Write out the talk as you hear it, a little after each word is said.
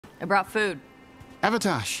I brought food.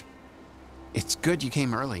 Avatash! It's good you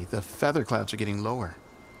came early. The feather clouds are getting lower.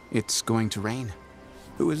 It's going to rain.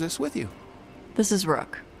 Who is this with you? This is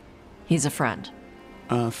Rook. He's a friend.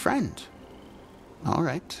 A friend? All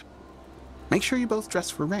right. Make sure you both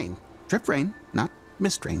dress for rain. Drip rain, not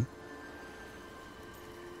mist rain.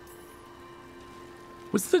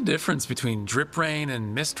 What's the difference between drip rain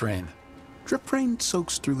and mist rain? Drip rain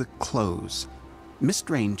soaks through the clothes. Mist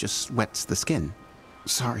rain just wets the skin.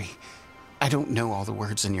 Sorry, I don't know all the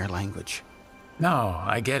words in your language. No,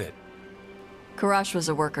 I get it. Karash was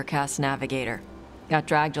a worker caste navigator. Got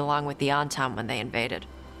dragged along with the Antam when they invaded.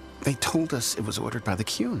 They told us it was ordered by the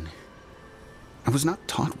Qun. I was not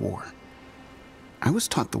taught war. I was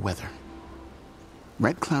taught the weather.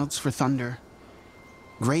 Red clouds for thunder,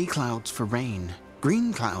 gray clouds for rain,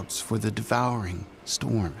 green clouds for the devouring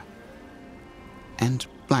storm, and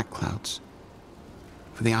black clouds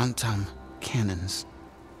for the Antam cannons.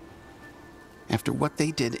 After what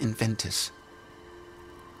they did in Ventus,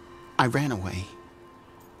 I ran away.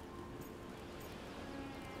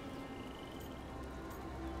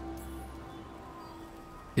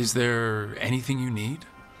 Is there anything you need?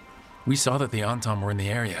 We saw that the Antam were in the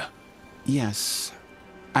area. Yes.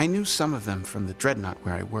 I knew some of them from the dreadnought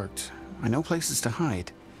where I worked. I know places to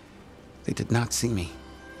hide. They did not see me.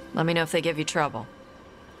 Let me know if they give you trouble.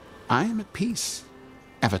 I am at peace,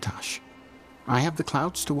 Avatash. I have the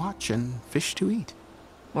clouds to watch and fish to eat.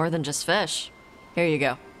 More than just fish. Here you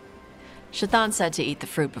go. Shathan said to eat the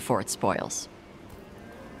fruit before it spoils.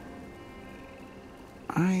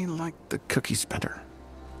 I like the cookies better.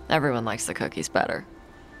 Everyone likes the cookies better.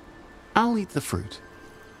 I'll eat the fruit.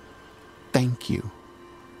 Thank you,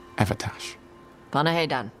 Avatash.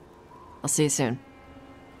 Panaheydan. I'll see you soon.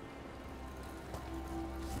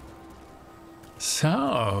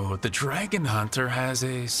 So, the Dragon Hunter has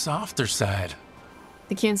a softer side.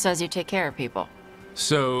 The Qun says you take care of people.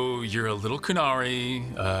 So, you're a little Kunari,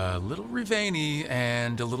 a little Rivani,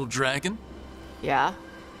 and a little dragon? Yeah?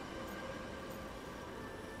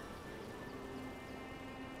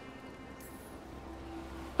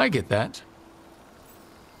 I get that.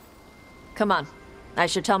 Come on. I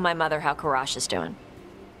should tell my mother how Karash is doing.